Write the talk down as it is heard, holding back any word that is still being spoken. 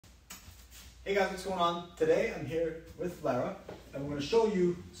Hey guys, what's going on? Today I'm here with Lara and we're going to show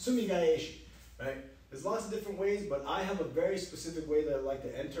you Sumi gaeshi, right? There's lots of different ways, but I have a very specific way that I like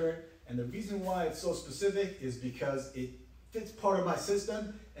to enter it. And the reason why it's so specific is because it fits part of my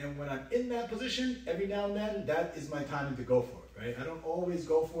system. And when I'm in that position, every now and then, that is my timing to go for it, right? I don't always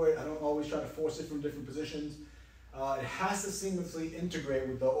go for it. I don't always try to force it from different positions. It has to seamlessly integrate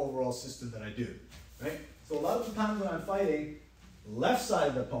with the overall system that I do, right? So a lot of the times when I'm fighting left side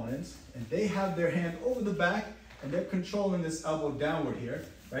of the opponents and they have their hand over the back and they're controlling this elbow downward here,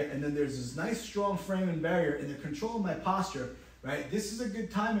 right? And then there's this nice strong frame and barrier and they're controlling my posture, right? This is a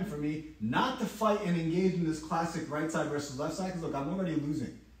good timing for me not to fight and engage in this classic right side versus left side because look, I'm already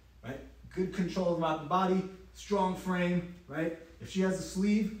losing, right? Good control of the body, strong frame, right? If she has a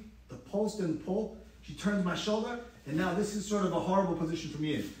sleeve, the post and pull, she turns my shoulder, and now this is sort of a horrible position for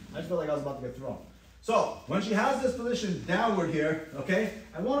me in. I just felt like I was about to get thrown. So, when she has this position downward here, okay,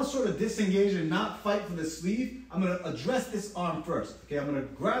 I want to sort of disengage and not fight for the sleeve. I'm going to address this arm first, okay? I'm going to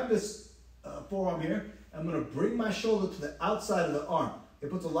grab this forearm here, and I'm going to bring my shoulder to the outside of the arm.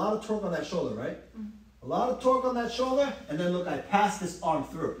 It puts a lot of torque on that shoulder, right? A lot of torque on that shoulder, and then look, I pass this arm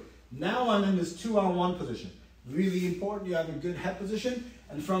through. Now I'm in this 2-on-1 position. Really important, you have a good head position.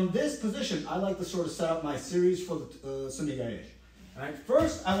 And from this position, I like to sort of set up my series for the Sumi gaeshi. All right,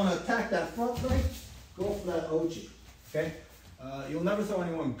 first I want to attack that front leg, go for that ochi, okay? You'll never throw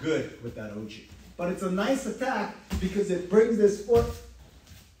anyone good with that ochi. But it's a nice attack because it brings this foot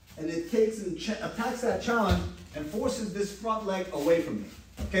and it takes and attacks that challenge and forces this front leg away from me,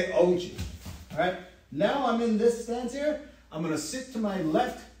 okay? Ochi, all right? Now I'm in this stance here. I'm going to sit to my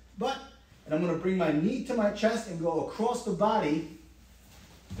left butt and I'm going to bring my knee to my chest and go across the body.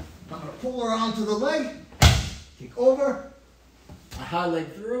 I'm going to pull her onto the leg, kick over, I high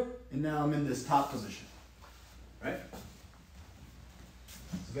leg through, and now I'm in this top position, right?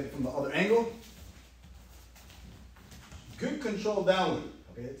 So get it from the other angle. Good control downward,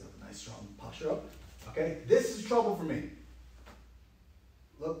 okay? It's a nice strong posture up, okay? This is trouble for me.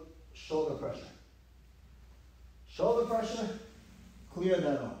 Look, shoulder pressure. Shoulder pressure, clear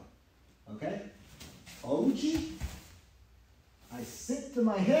that off, okay? Ochi. I sit to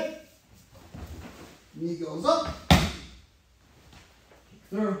my hip, knee goes up,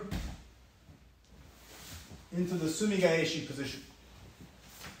 through, into the Sumi gaeshi position.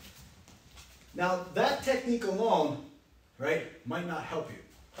 Now that technique alone, right, might not help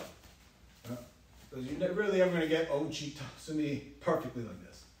you. Because you're never really ever going to get ochi to Sumi perfectly like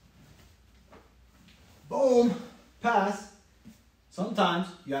this. Boom, pass. Sometimes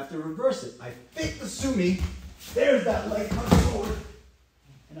you have to reverse it. I fake the Sumi. There's that leg coming forward,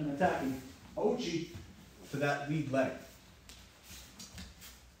 and I'm attacking ochi to that lead leg.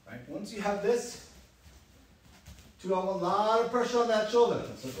 Right? Once you have this, a lot of pressure on that shoulder.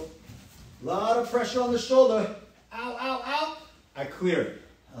 A lot of pressure on the shoulder. Ow, ow, ow. I clear it.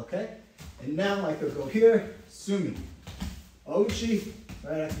 Okay? And now I could go here, Sumi. Ochi.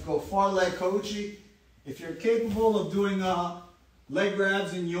 Right? I could go far leg kochi. If you're capable of doing leg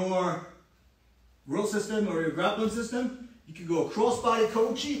grabs in your row system or your grappling system, you can go crossbody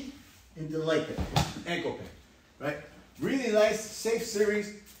kochi into leg pick, ankle pick, right? Really nice, safe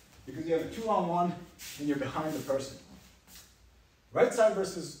series because you have a 2-on-1 and you're behind the person. Right side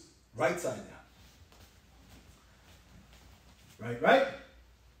versus right side now. Right, right?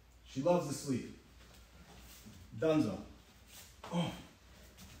 She loves the sleeve. Dunzo. Oh.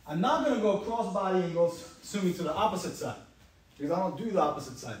 I'm not going to go crossbody and go Sumi to the opposite side because I don't do the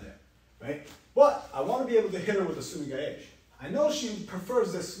opposite side there, right? But I want to be able to hit her with the Sumi gaeshi. I know she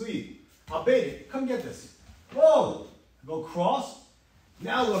prefers this sleeve. I'll bait it. Come get this. Whoa! I go cross.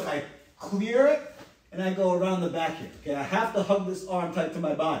 Now look, I clear it and I go around the back here. Okay, I have to hug this arm tight to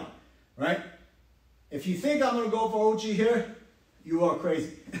my body, right? If you think I'm going to go for ochi here, you are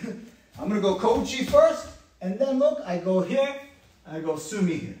crazy. I'm going to go kochi first, and then look, I go here, and I go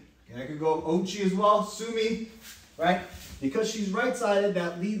Sumi here. Okay, I could go ochi as well, Sumi, right? Because she's right-sided,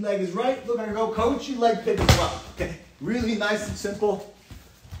 that lead leg is right. Look, I can go kochi, leg pick as well. Okay, really nice and simple.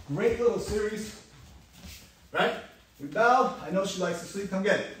 Great little series, right? We bow. I know she likes to sleep. Come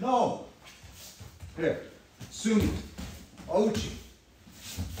get it. No. Here, Sumi, ochi,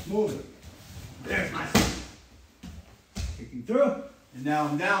 move it. There's my kicking through, and now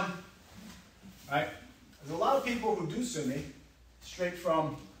I'm down. Right? There's a lot of people who do Sumi straight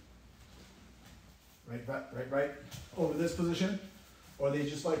from right over this position, or they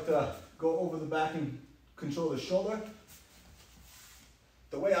just like to go over the back and control the shoulder.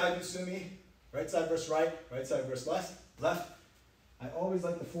 The way I do Sumi, right side versus right side versus left, I always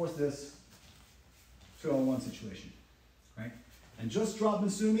like to force this 2-on-1 situation, right? And just dropping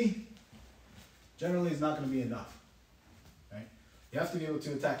Sumi generally is not going to be enough. Right? You have to be able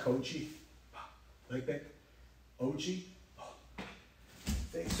to attack kochi, like that, ochi,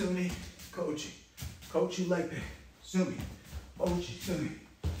 fake sumi, kochi, kochi like that, sumi, ochi, sumi,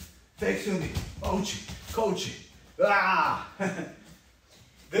 fake sumi, ochi, kochi. Ah!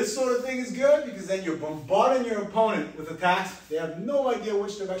 This sort of thing is good because then you're bombarding your opponent with attacks. They have no idea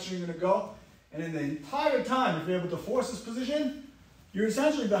which direction you're going to go. And in the entire time, if you're able to force this position, you're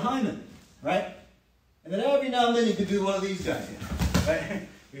essentially behind them, right? And then every now and then you can do one of these guys, right?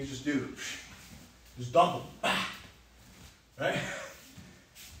 You just dump them, right?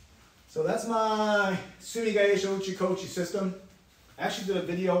 So that's my Sumi gaeshi ochi kochi system. I actually did a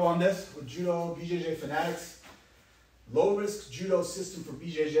video on this with Judo BJJ Fanatics. Low risk judo system for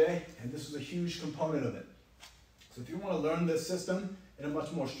BJJ, and this is a huge component of it. So if you want to learn this system in a much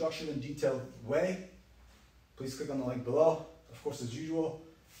more structured and detailed way, please click on the link below. Of course, as usual,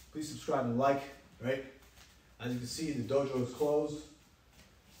 please subscribe and like, right? As you can see, the dojo is closed,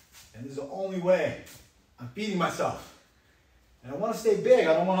 and this is the only way I'm feeding myself. And I want to stay big.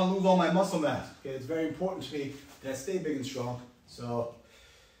 I don't want to lose all my muscle mass. Okay, it's very important to me that I stay big and strong. So,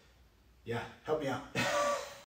 yeah, help me out.